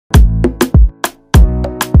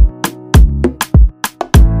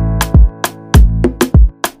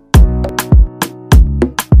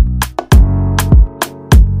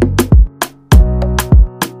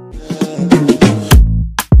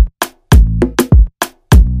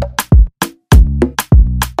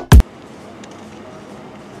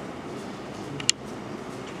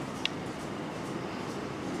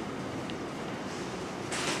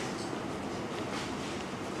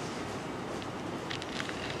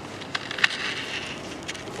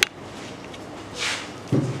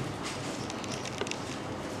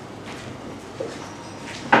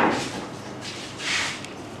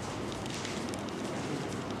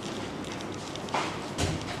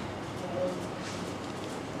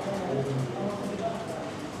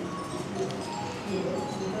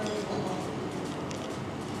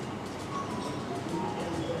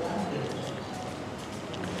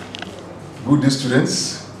Good day,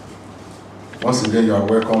 students. Once again, you are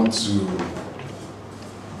welcome to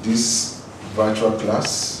this virtual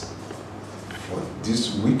class for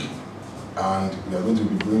this week, and we are going to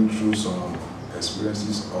be going through some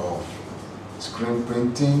experiences of screen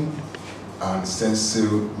printing and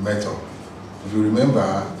stencil method. If you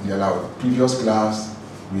remember, in our previous class,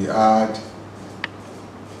 we had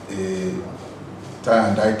a tie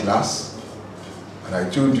and dye class, and I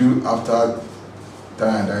told you after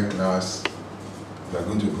tie and dye class, we are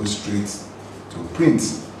going to go straight to print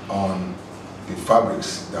on the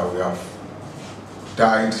fabrics that we have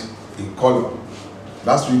dyed in color.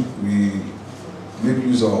 Last week we made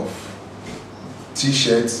use of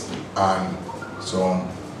t-shirts and some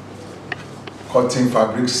cotton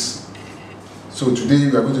fabrics. So today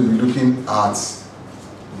we are going to be looking at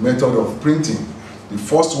method of printing. The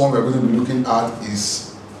first one we are going to be looking at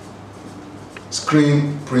is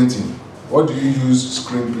screen printing. What do you use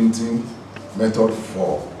screen printing method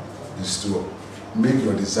for? Is to make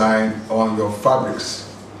your design on your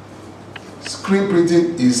fabrics. Screen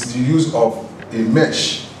printing is the use of a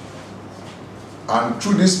mesh, and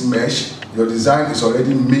through this mesh your design is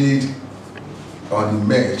already made on the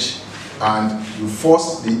mesh, and you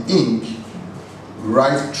force the ink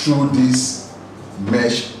right through this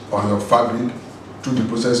mesh on your fabric through the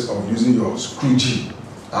process of using your screwgee.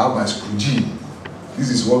 I have my screwgee. This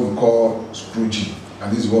is what we call screwgee,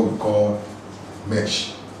 and this is what we call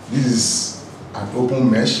mesh. This is an open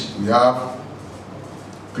mesh. We have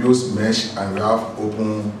closed mesh and we have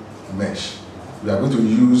open mesh. We are going to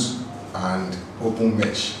use an open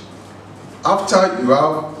mesh. After you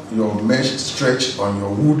have your mesh stretched on your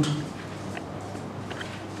wood,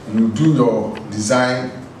 you do your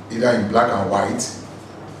design either in black and white,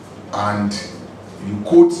 and you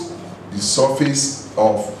coat the surface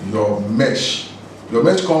of your mesh. Your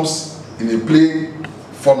mesh comes in a plain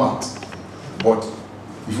format, but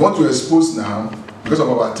if you want to expose now, because of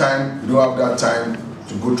our time, we don't have that time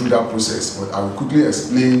to go through that process, but I will quickly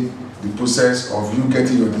explain the process of you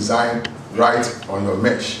getting your design right on your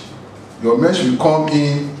mesh. Your mesh will come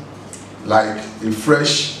in like a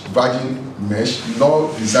fresh virgin mesh,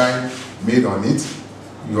 no design made on it.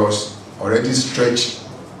 You already stretch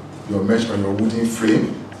your mesh on your wooden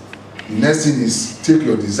frame. The next thing is take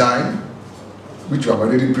your design, which you have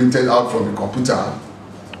already printed out from the computer,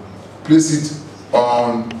 place it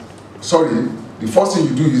on, the first thing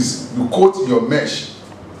you do is you coat your mesh.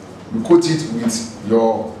 You coat it with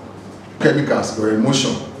your chemicals, your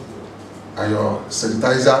emulsion, and your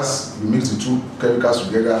sanitizers. You mix the two chemicals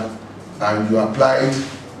together and you apply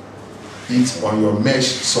it on your mesh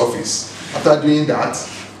surface. After doing that,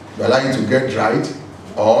 you allow it to get dried,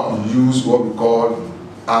 or you use what we call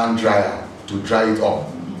hand dryer to dry it up.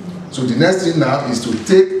 So the next thing now is to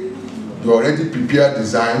take your already prepared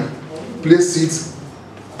design, place it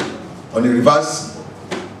on the reverse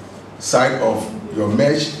side of your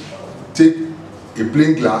mesh, take a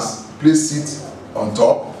plain glass, place it on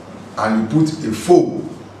top, and you put a foam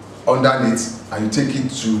underneath, and you take it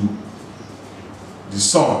to the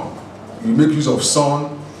sun. You make use of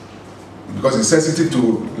sun because it's sensitive to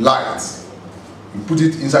light. You put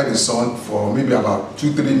it inside the sun for maybe about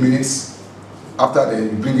 2-3 minutes. After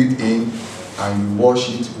that, you bring it in and you wash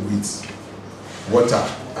it with water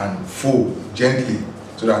and foam gently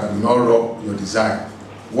so that it will not rub your design.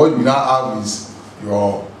 What you now have is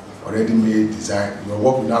your already made design. Your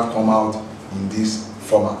work will now come out in this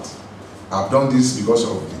format. I've done this because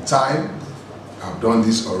of the time. I've done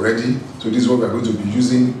this already. So this is what we are going to be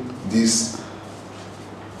using this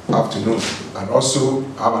afternoon. And also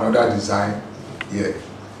I have another design here.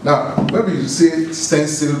 Now, when we say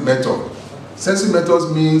stencil method, stencil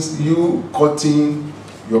method means you cutting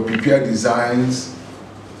your prepared designs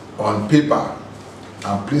on paper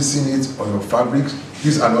and placing it on your fabric.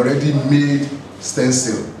 This is an already made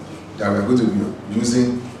stencil that we are going to be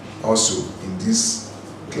using also in this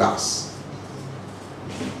class.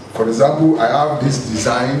 For example, I have this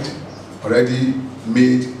designed already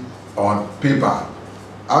made on paper.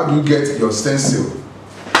 How do you get your stencil?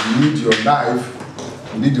 You need your knife.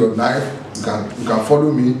 You need your knife. You can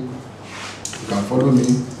follow me. You can follow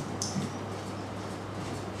me.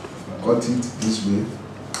 Cut it this way.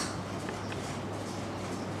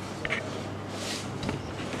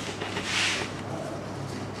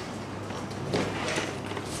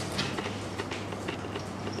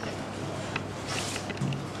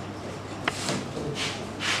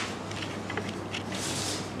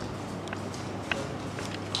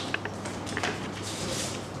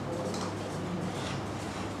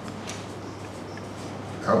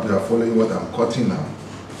 I hope you are following what I'm cutting now.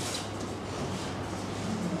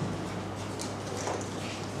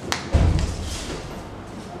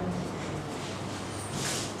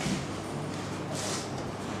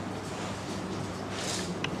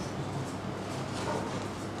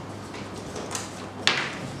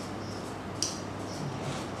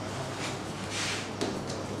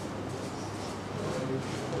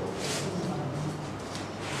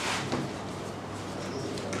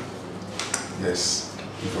 Yes,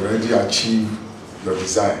 you've already achieved your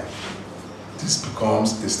design. This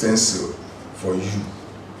becomes a stencil for you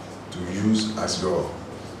to use as your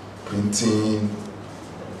printing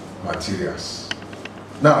materials.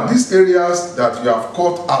 Now, these areas that you have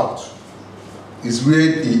cut out is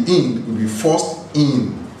where the ink will be forced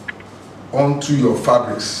in onto your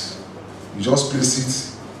fabrics. You just place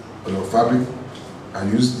it on your fabric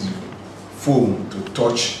and use the foam to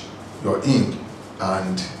touch your ink,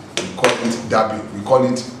 and we call it dabbing. We call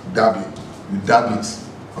it dabbing. You dab it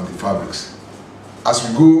on the fabrics. As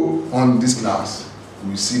we go on this class,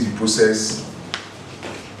 we will see the process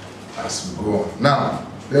as we go on. Now,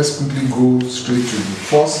 let's quickly go straight to the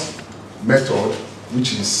first method,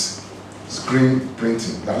 which is screen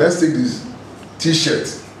printing. Now, let's take this t-shirt.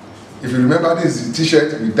 If you remember, this is the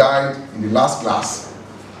t-shirt we dyed in the last class.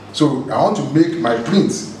 So I want to make my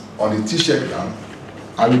print on the t-shirt now.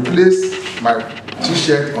 I will place my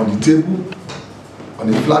t-shirt on the table,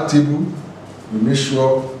 on a flat table. We make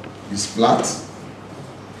sure it's flat.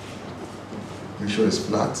 Make sure it's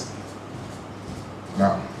flat.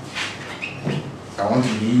 Now, I want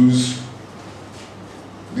to use,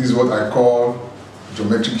 this is what I call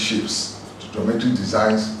geometric shapes, geometric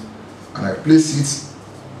designs, and I place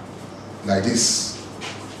it like this.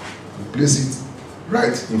 You place it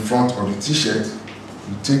right in front of the t-shirt.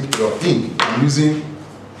 You take your ink. I'm using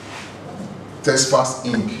Test-Fast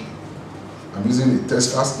ink. I'm using a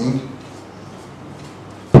Test-Fast ink.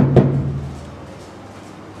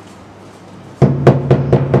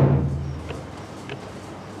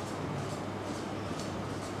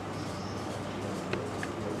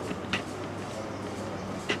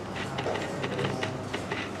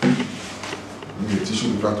 Use a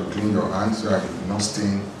tissue paper to clean your hands so that it will not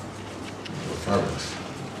stain your fabrics.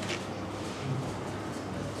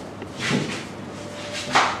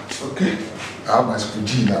 Okay, I have my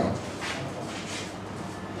squeegee now.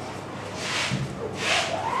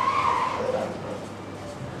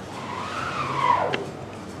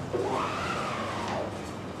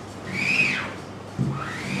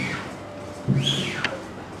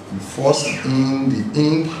 You force in the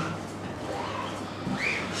ink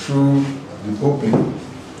through the opening.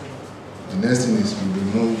 The next thing is we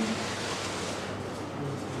remove.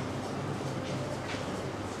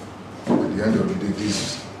 At the end of the day,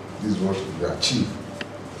 this is what we achieve.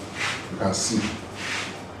 You can see.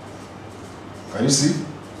 Can you see?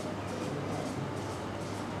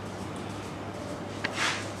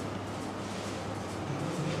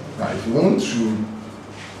 Now, if you want to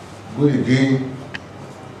go again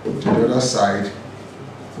to the other side, you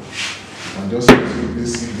can just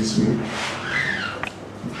place it this way.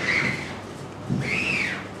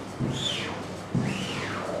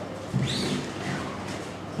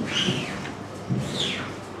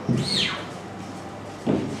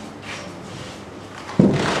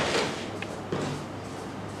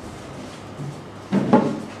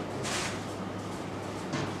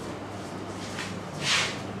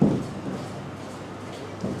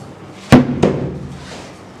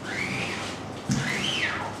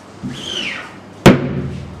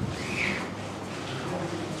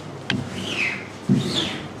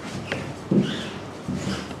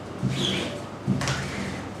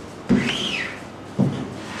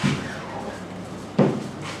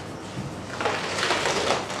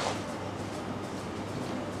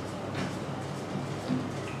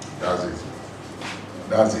 That's it.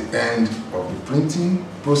 That's the end of the printing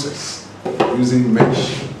process using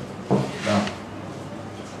mesh. Now,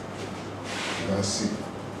 you can see.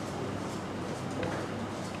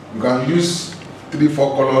 You can use 3-4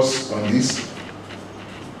 colors on this.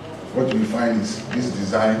 What you find is this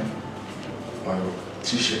design on your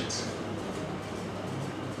t-shirt.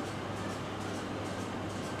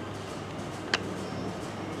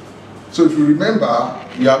 So if you remember,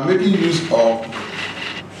 we are making use of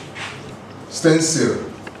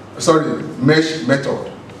mesh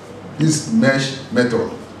method. This mesh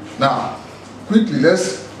method. Now, quickly,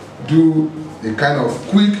 let's do a kind of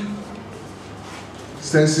quick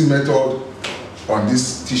stencil method on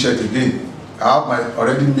this t-shirt again. I have my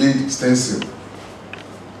already made stencil.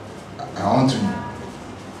 I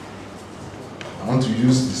want to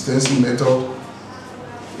use the stencil method.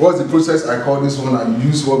 What's the process I call this one? I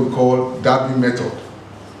use what we call dabbing method.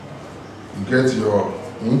 You get your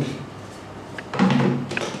ink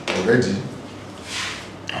already,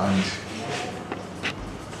 and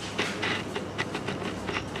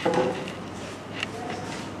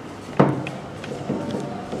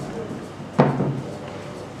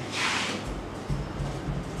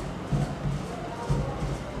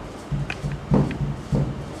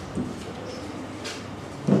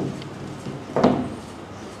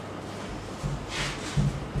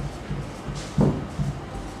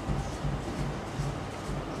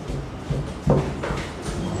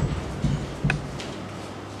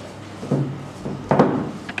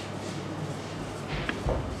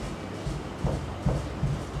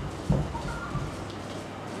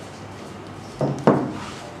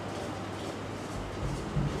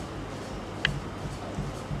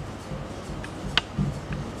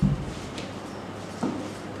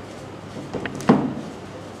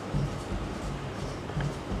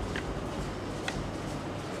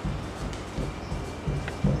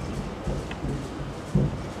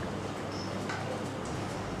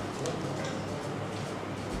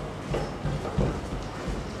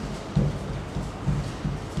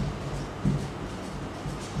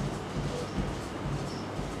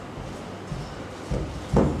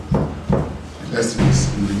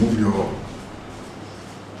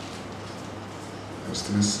can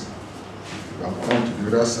still see. You can come to the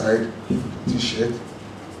other side, t-shirt.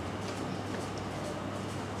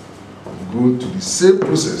 Go to the same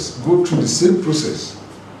process, go through the same process.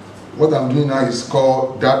 What I'm doing now is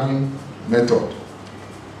called dabbing method.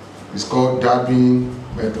 It's called dabbing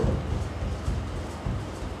method.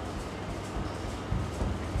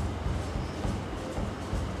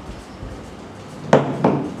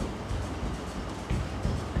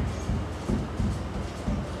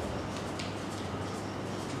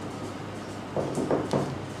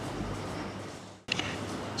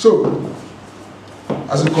 So,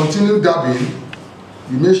 as you continue dabbing,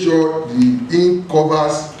 you make sure the ink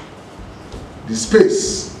covers the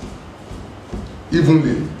space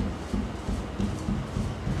evenly.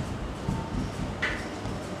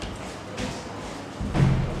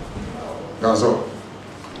 That's all.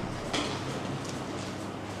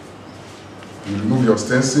 You remove your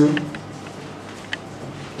stencil.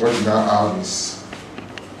 What you now have is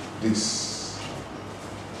this.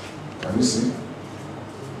 Can you see?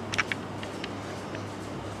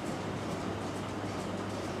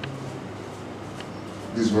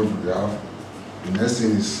 This is what we have. The next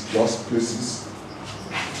thing is lost places.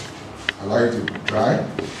 Allow it to dry.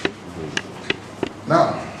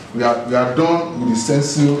 Now we are done with the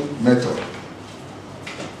stencil method.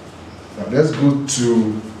 Now let's go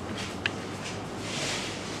to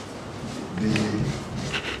we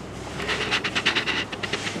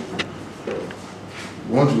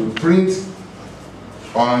want to print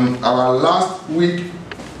on our last week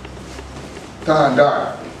tie and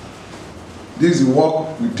dye. This is the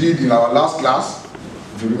work we did in our last class.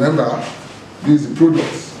 If you remember, this is the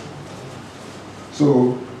product.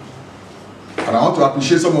 So, and I want to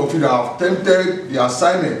appreciate some of you that have attempted the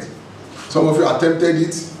assignment. Some of you attempted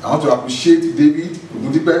it. I want to appreciate David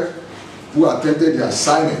Ogundipe, who attempted the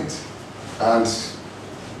assignment. And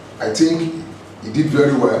I think he did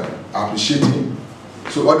very well. I appreciate him.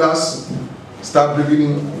 So others, start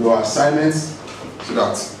bringing in your assignments so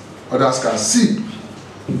that others can see.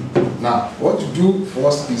 Now, what you do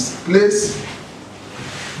first is place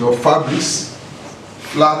your fabrics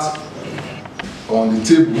flat on the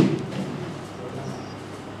table.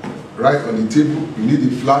 Right on the table, you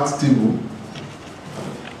need a flat table.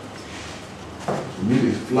 You need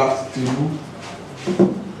a flat table.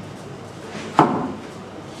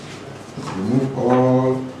 Remove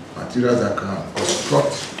all materials that can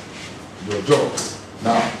obstruct your job.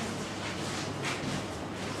 Now,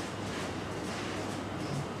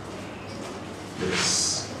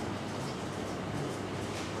 yes,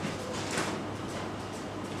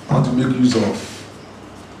 I want to make use of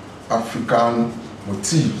African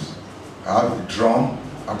motifs. I have a drum,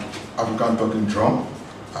 African talking drum,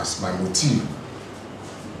 as my motif.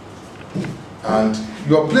 And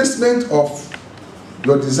your placement of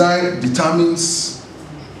your design determines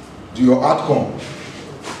your outcome.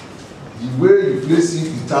 The way you place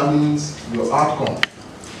it determines your outcome.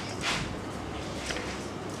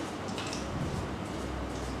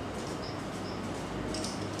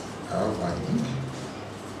 I have my ink.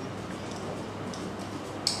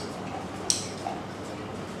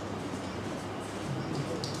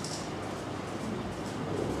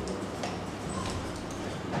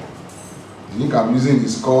 The ink I'm using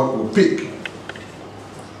is called opaque.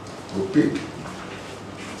 Opaque.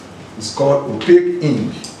 It's called opaque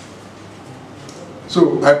ink.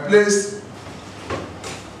 So I place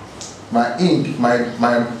my ink, my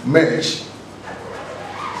mesh,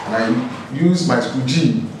 and I use my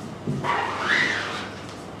squeegee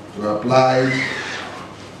to apply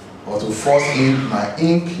or to force in my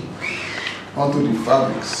ink onto the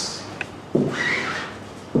fabrics.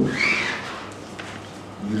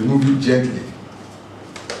 You remove it gently.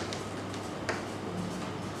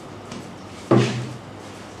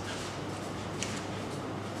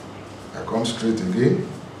 I come straight again.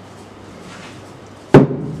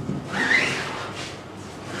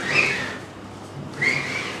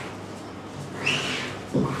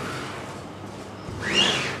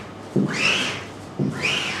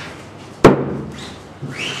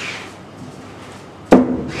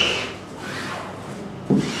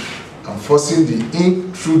 I'm forcing the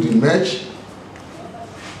ink through the mesh.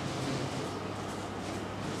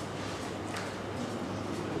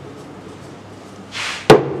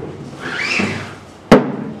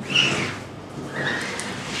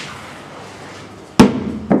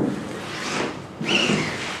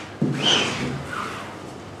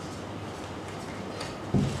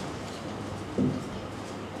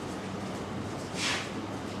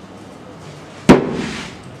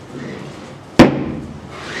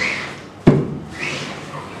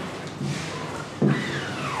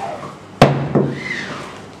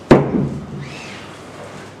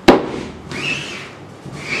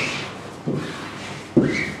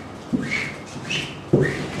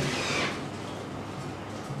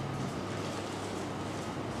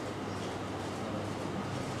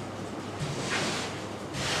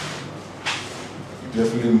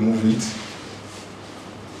 definitely move it.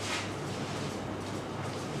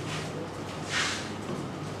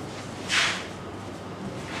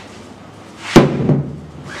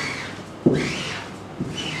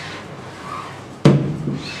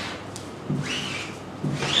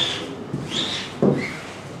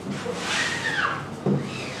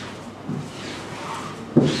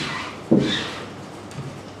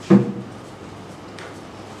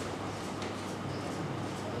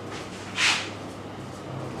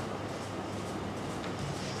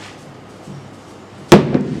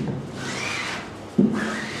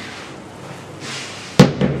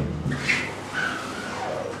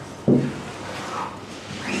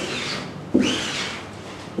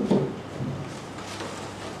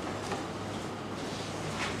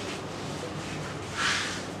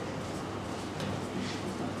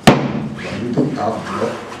 Half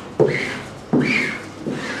drop.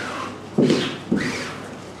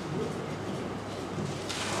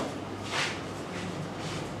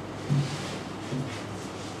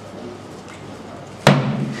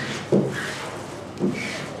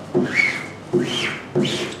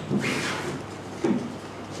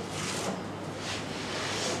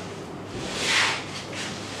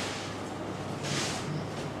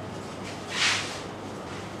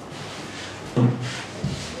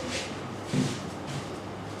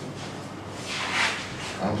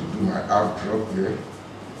 I want to do my half drop here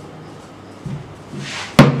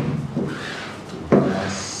to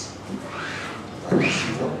balance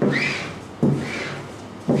it up.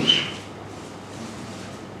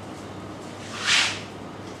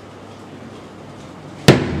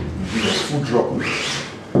 Do a full drop.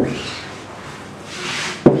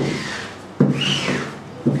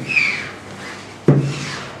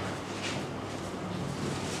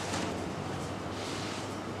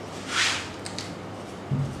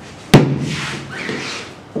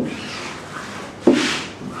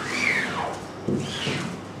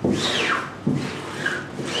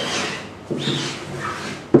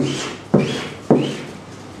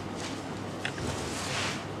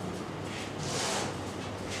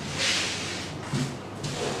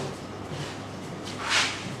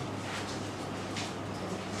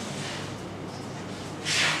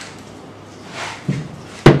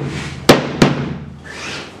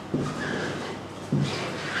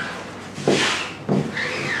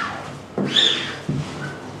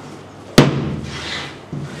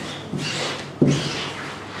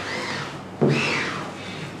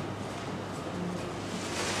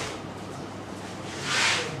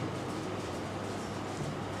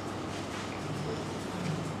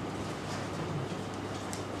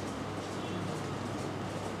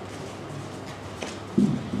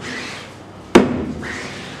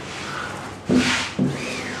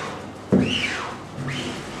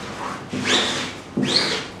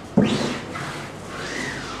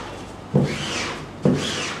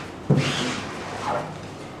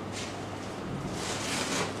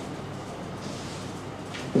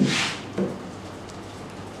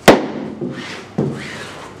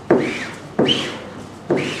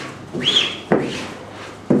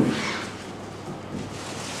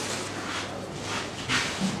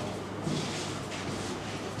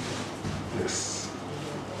 Yes,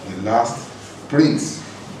 the last print.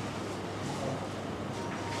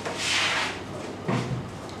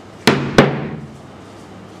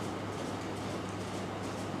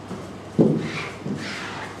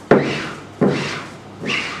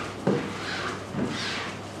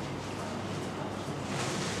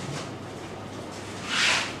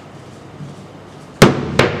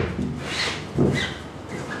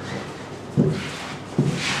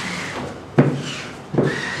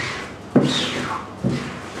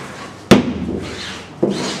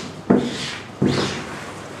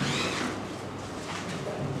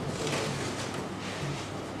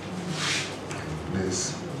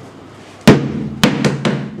 This.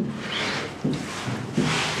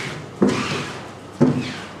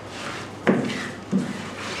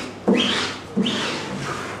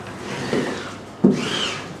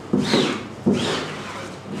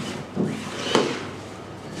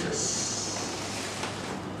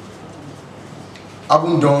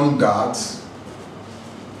 Having done that,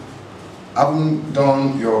 having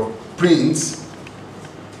done your prints,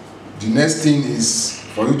 the next thing is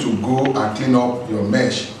for you to go and clean up your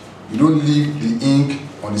mesh. You don't leave the ink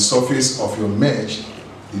on the surface of your mesh.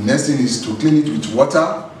 The next thing is to clean it with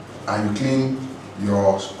water, and you clean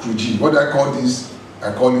your screwgee. What do I call this?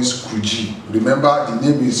 I call it screwgee. Remember, the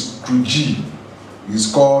name is screwgee. It's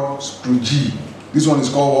called screwgee. This one is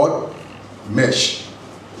called what? Mesh.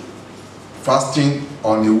 Fastening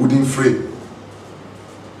on a wooden frame.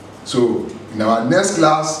 So in our next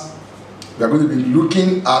class, we are going to be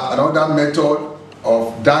looking at another method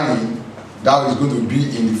of dyeing that is going to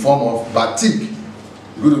be in the form of batik.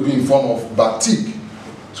 It's going to be in form of batik.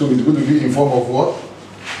 So it's going to be in form of what?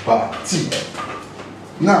 Batik.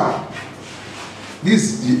 Now, this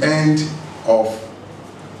is the end of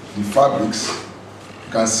the fabrics.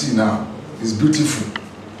 You can see now, it's beautiful.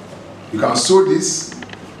 You can sew this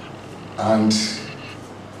and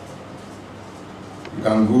you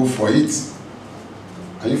can go for it.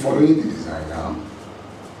 Are you following the design now?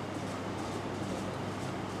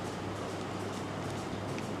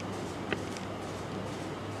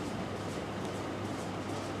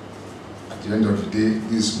 At the end of the day,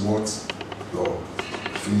 this is what your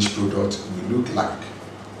finished product will look like.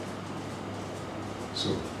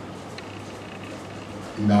 So,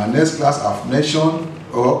 in our next class, I've mentioned,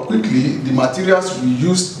 or quickly, the materials we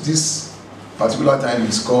use this particular time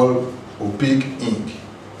is called opaque ink.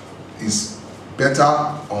 It's better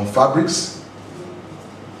on fabrics.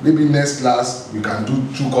 Maybe next class we can do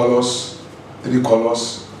 2 colors, 3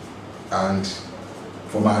 colors, and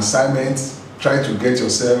for my assignment, try to get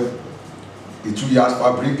yourself a 2 yard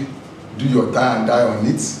fabric, do your tie and dye on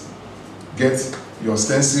it, get your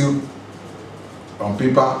stencil on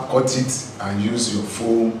paper, cut it, and use your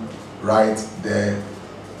foam right there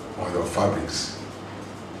on your fabrics.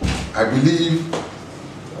 I believe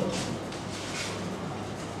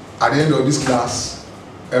at the end of this class,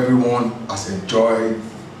 everyone has enjoyed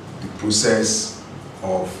the process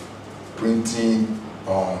of printing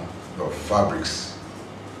on your fabrics.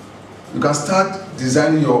 You can start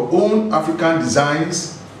designing your own African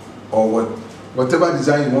designs, or whatever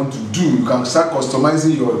design you want to do. You can start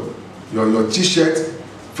customizing your t-shirt.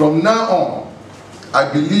 From now on,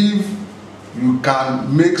 I believe you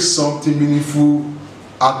can make something meaningful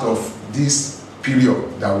out of this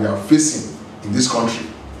period that we are facing in this country.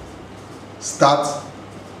 Start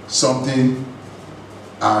something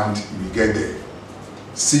and you will get there.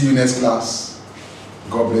 See you next class.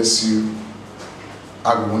 God bless you.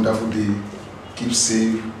 Have a wonderful day. Keep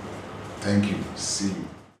safe. Thank you. See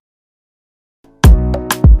you.